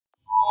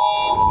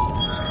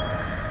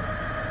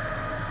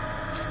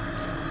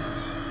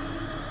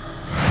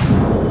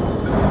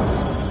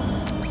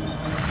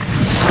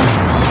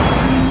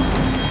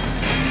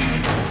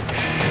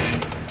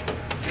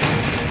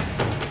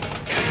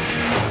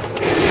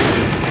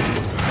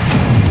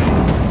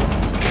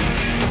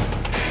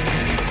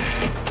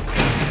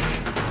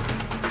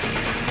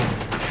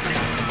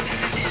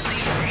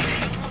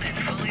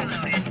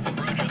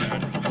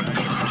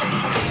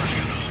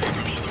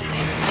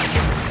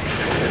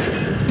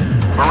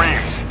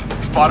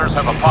spotters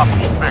have a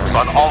possible fix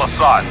on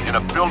Al-Asad in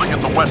a building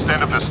at the west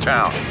end of this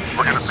town.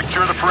 We're gonna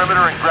secure the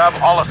perimeter and grab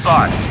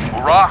Al-Asad.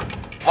 Hoorah!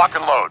 Lock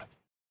and load.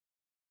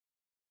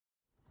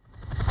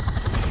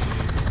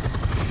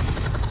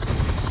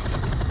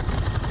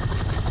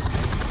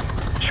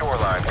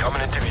 Shoreline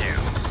coming into view.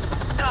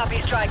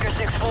 Copy, Striker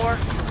 6-4.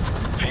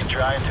 Feet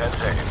dry in 10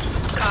 seconds.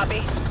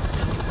 Copy.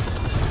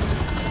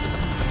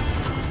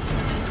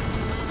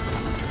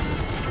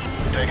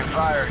 Taking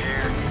fire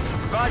here.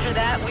 Roger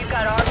that. We've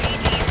got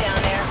RPGs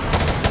down there.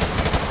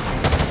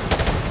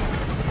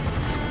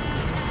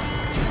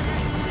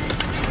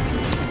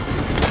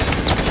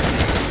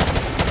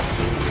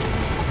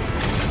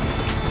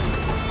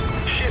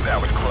 Shit, that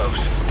was close.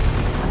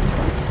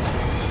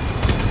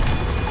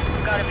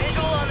 Got a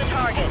visual on the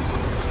target.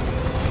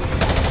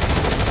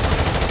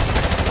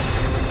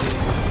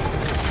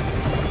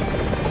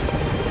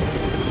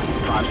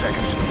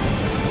 Seconds.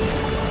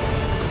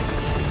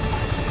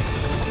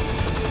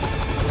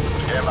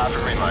 Stand by for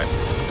green light.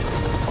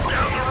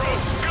 Down the road!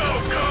 Go,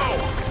 go!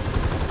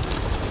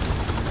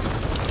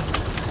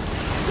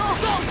 Go,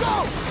 go, go!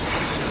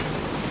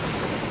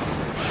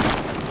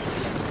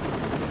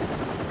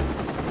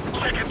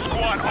 Second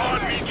squad on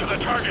me to the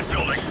target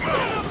building.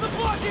 Set up the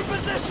blocking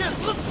positions!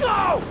 Let's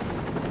go!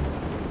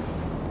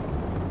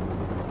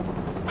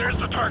 There's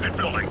the target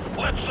building.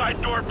 Left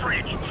side door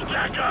breach.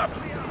 Stack up.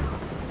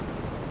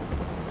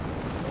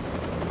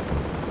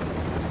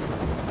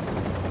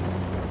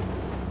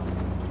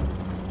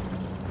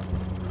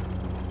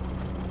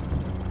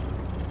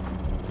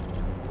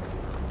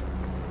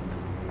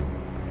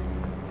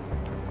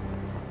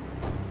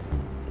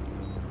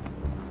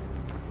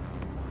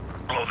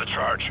 Blow the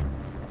charge.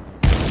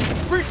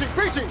 Breaching,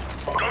 breaching!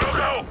 Go, go,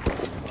 go!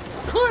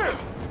 Clear!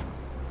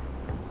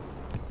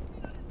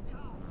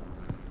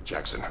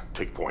 Jackson,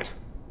 take point.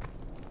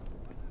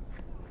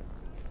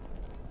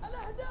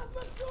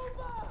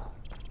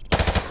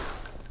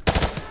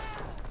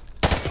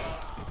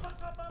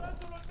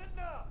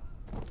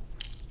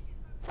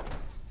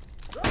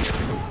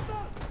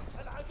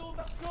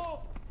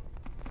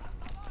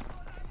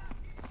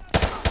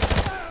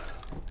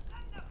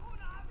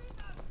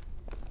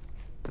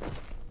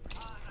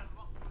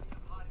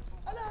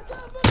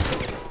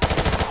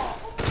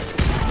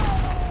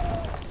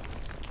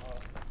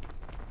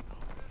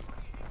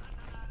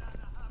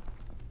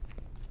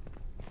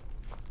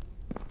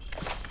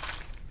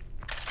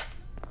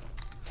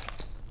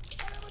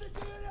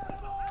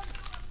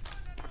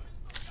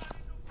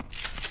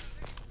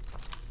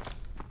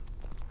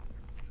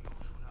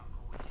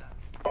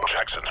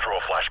 Jackson, throw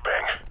a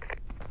flashbang.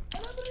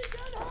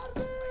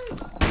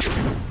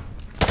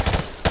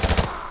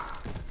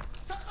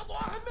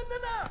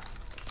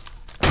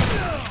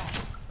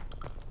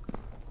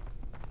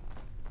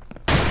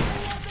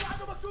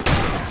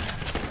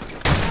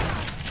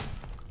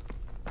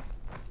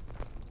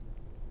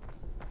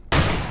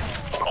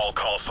 All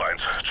call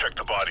signs. Check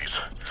the bodies.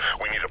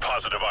 We need a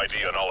positive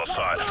ID on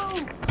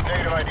Al-Asad.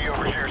 Negative ID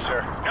over here,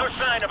 sir. No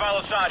sign of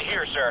Al-Asad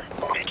here, sir.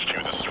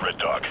 HQ, this is Red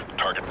Dog.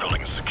 Target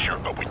building is secure,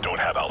 but we don't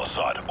have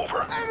Al-Asad.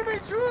 Over. Enemy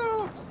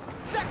troops!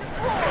 Second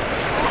floor!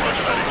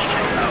 Roger that, HQ,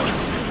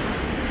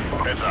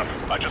 out. Heads up.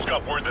 I just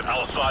got word that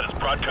Al-Asad is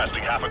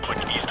broadcasting half a click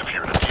east of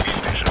here at a TV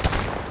station.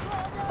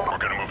 We're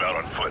gonna move out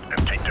on foot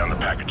and take down the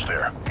package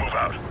there. Move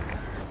out.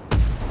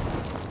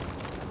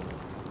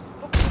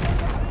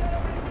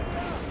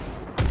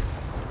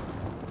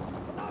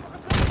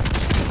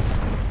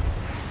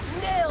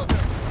 Nailed him!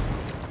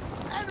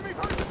 Enemy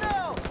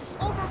personnel!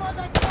 Over by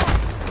that car!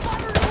 Fire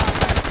your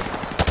weapon!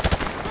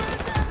 Man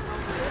down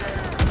over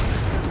here!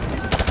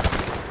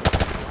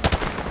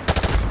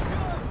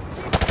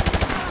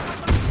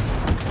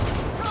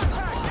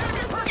 Contact!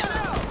 Enemy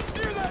personnel!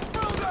 Near that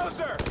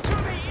bulldozer! To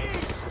the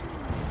east!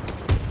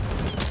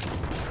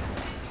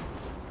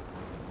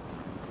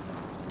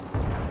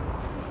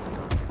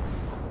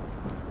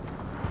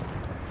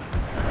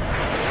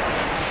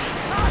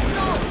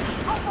 Hostiles!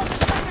 Up on the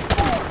second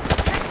floor!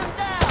 Take them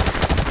down!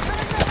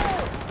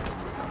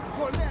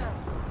 One down!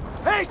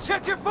 Hey,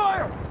 check your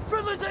fire!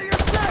 Friendly's at your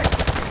six!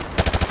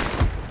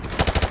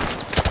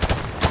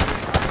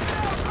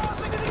 Personnel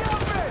crossing to the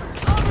open!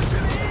 Over to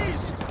the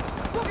east!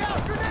 Look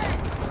out, grenade!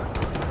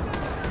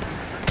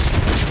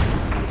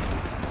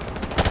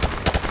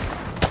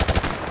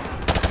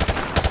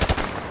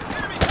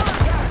 Enemy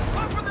contact!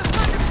 Up on the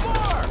second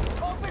floor!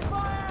 Open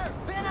fire!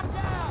 Pin him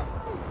down!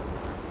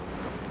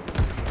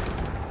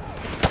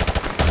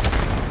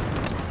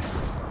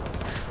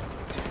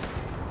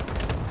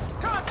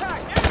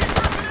 Contact! Enemy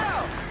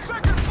personnel!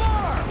 Second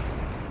floor!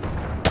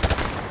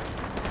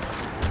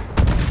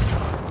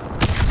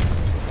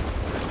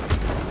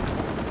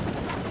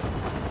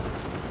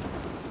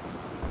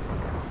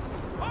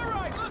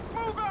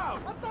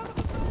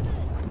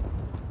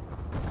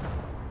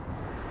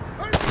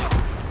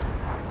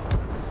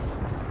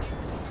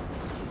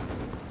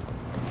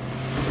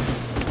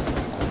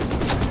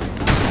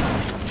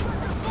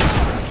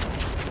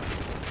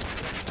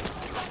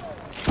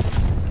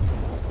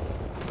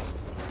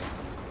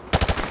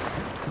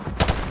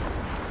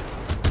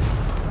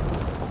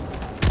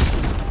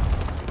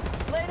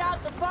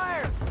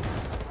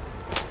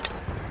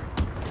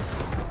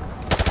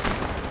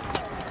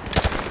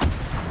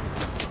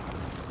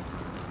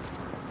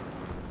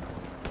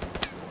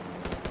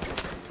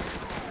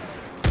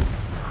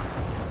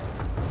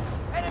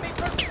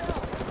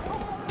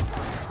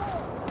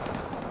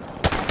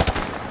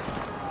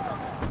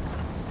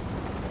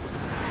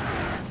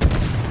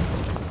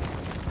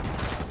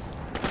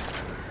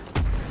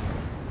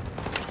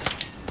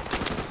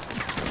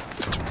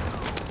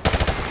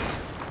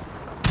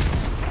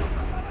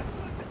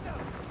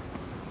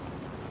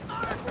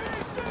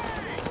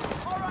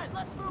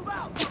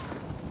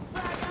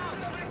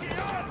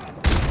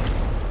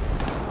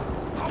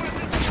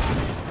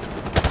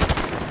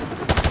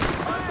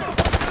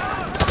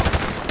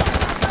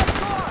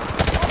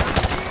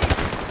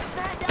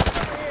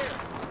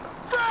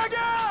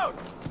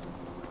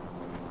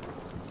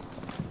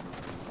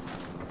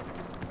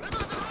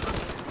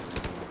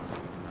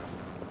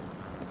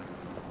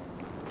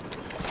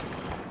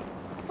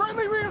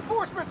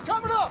 Reinforcements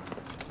coming up!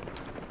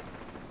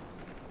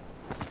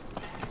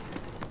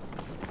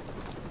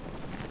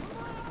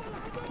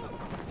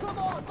 Come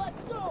on,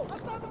 let's go!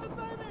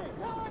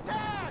 Now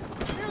attack!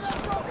 Near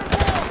that broken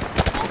wall!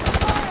 Open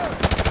fire!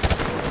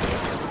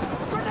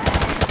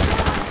 Grenade! Get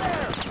out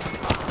there!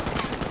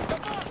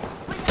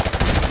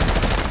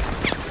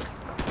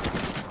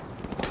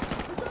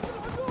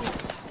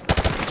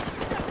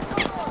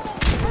 Come on!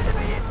 We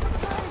enemy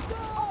infantry!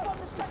 Up on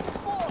the second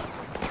floor!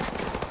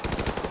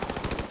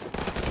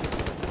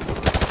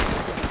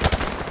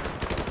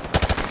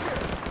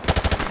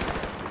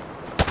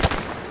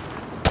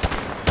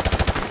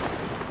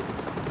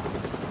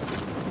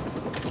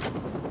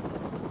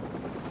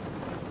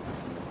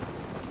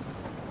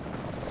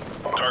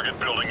 Target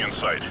building in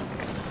sight.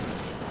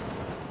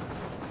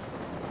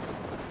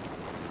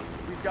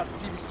 We've got the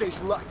TV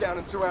station locked down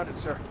and surrounded,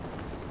 sir.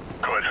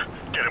 Good.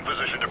 Get in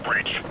position to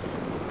breach.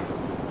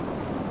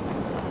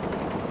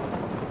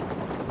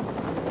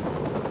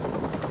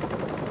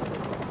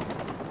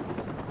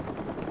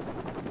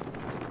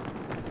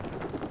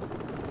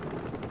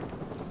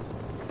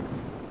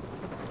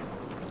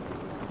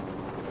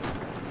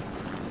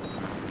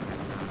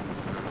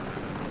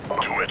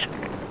 Do it.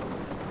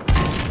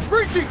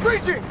 Breaching!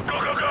 Breaching! Go,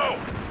 go, go!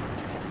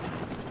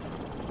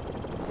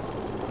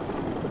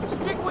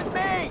 Stick with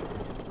me!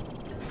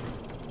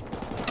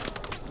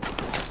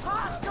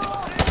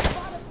 Hostile!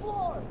 Bottom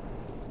floor!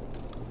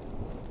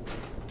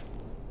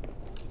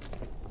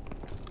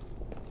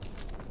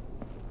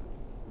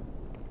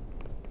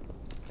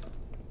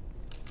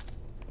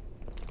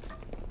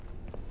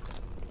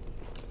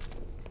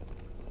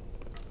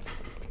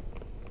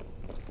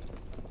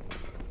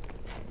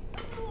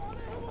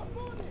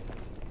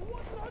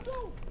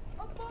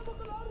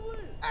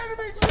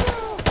 Enemy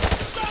true!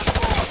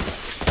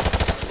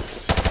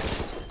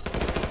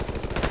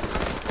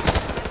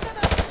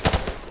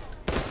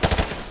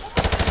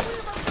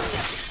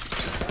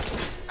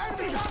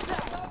 Enemy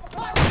contact!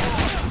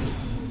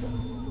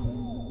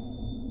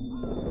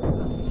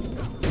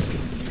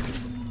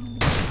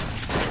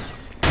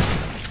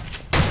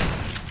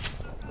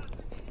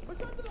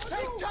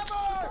 Take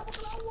cover!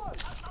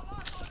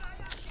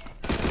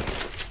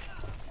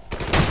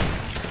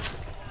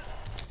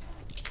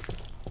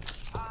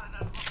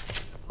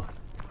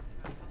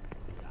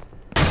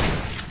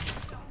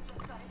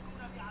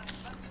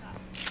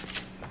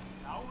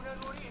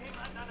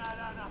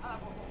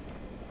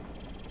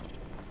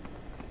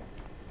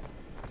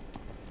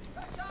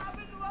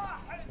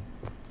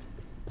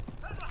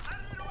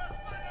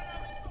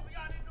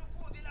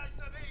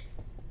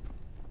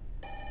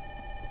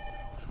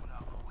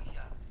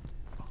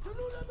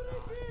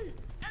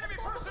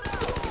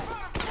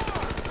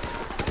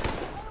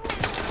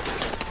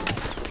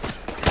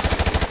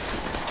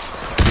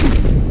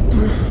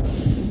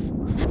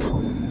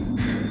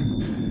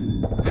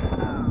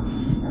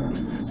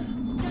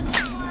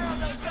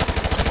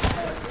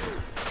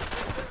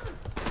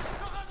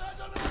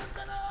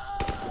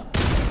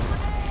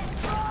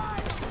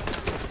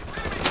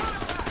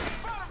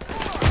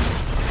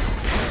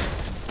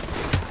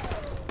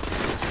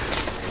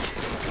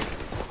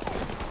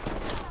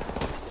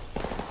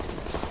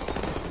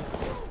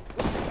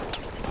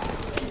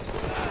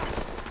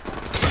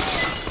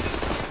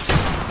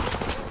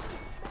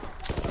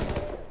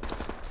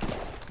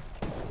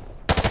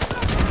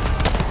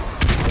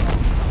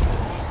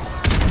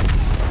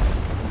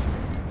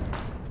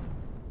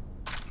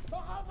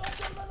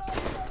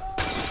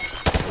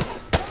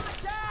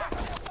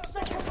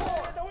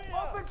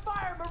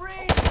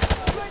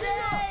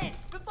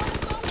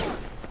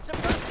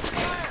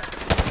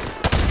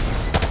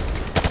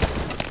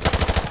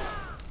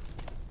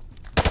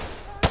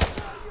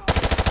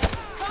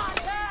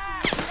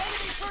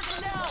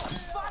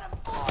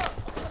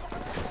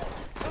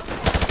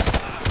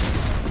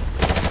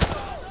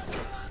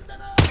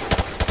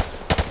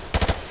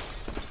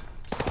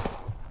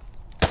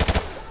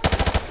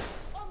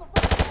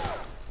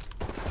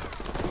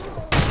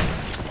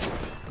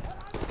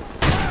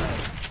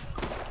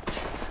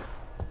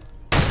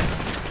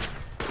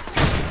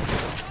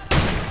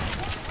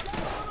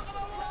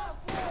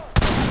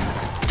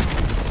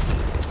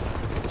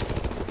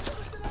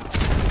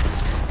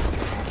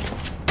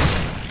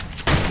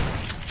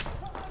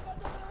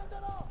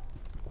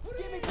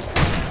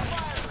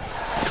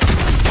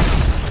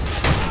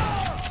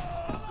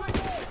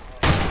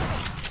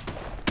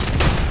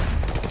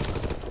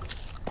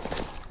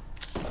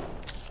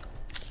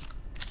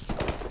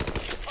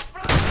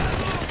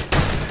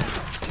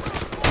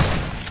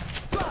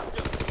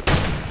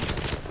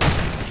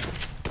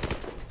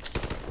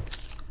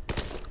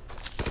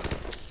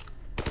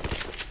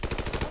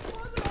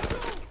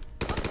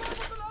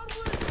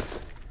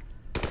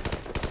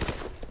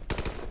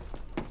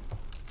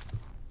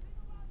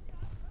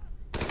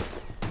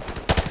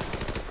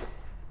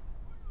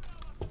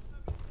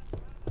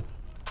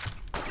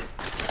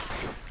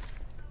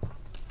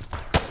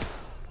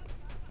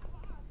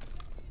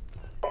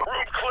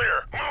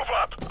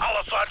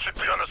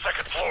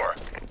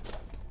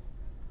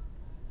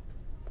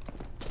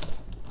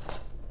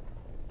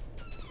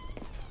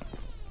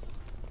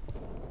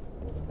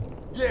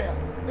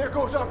 There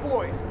goes our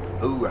boys.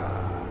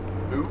 Hoorah!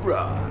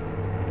 Hoorah!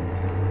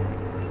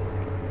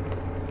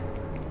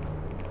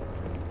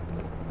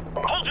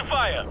 Hold your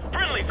fire!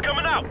 Friendly's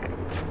coming out!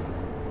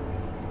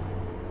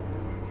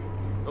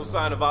 No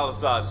sign of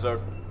Al-Asad, sir.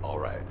 All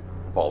right.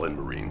 Fall in,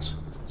 Marines.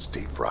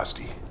 Stay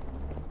frosty.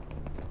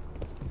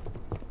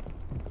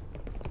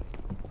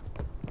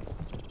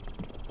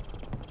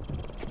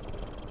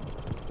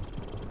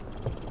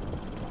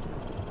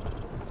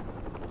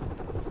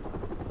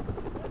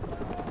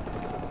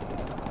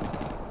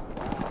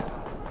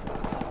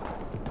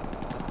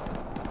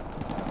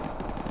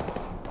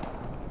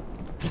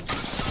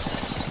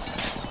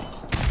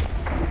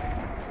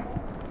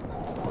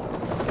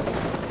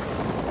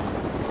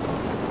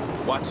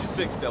 Watch your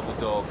six, devil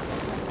dog.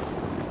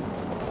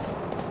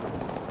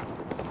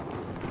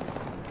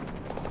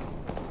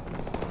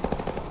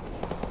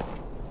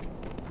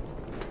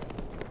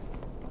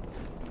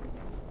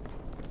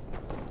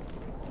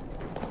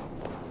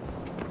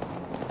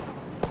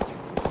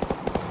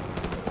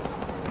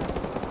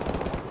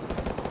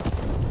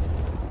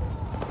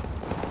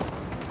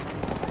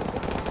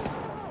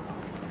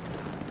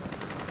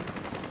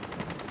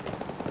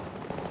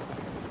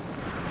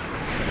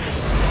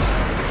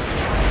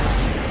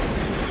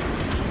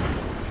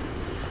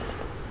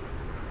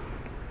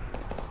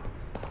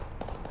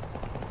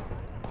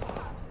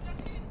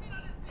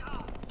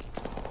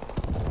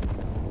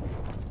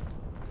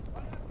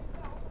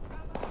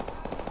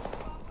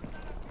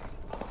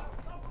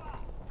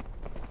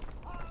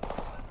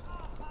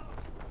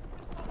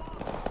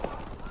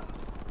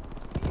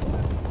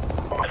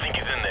 I think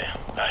he's in there.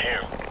 I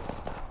hear him.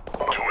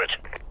 Do it.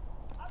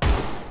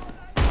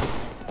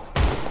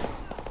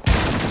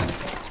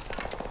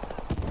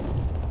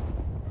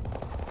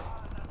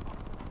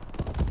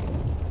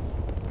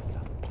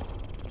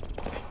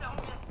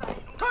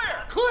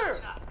 Clear!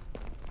 Clear!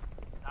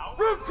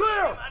 Room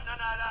clear!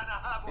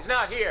 He's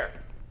not here.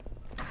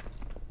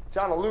 It's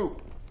on a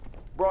loop.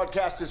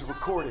 Broadcast is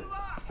recorded.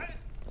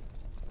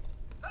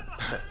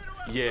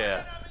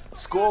 Yeah.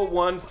 Score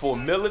 1 for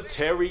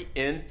military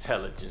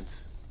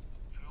intelligence.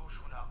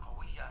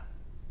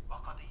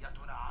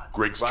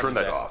 Griggs, Roger turn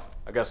that off.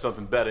 I got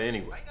something better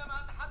anyway.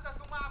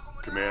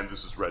 Command,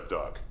 this is Red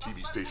Dog.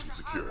 TV station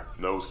secure.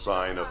 No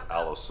sign of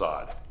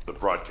Al-Asad. The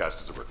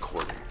broadcast is a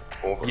recording.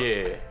 Over.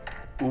 Yeah.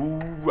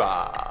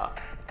 Hoorah.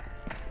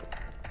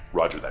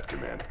 Roger that,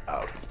 Command.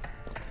 Out.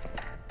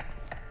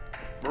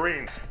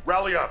 Marines,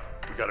 rally up.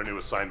 We got a new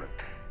assignment.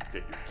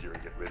 Get your gear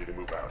and get ready to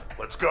move out.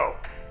 Let's go.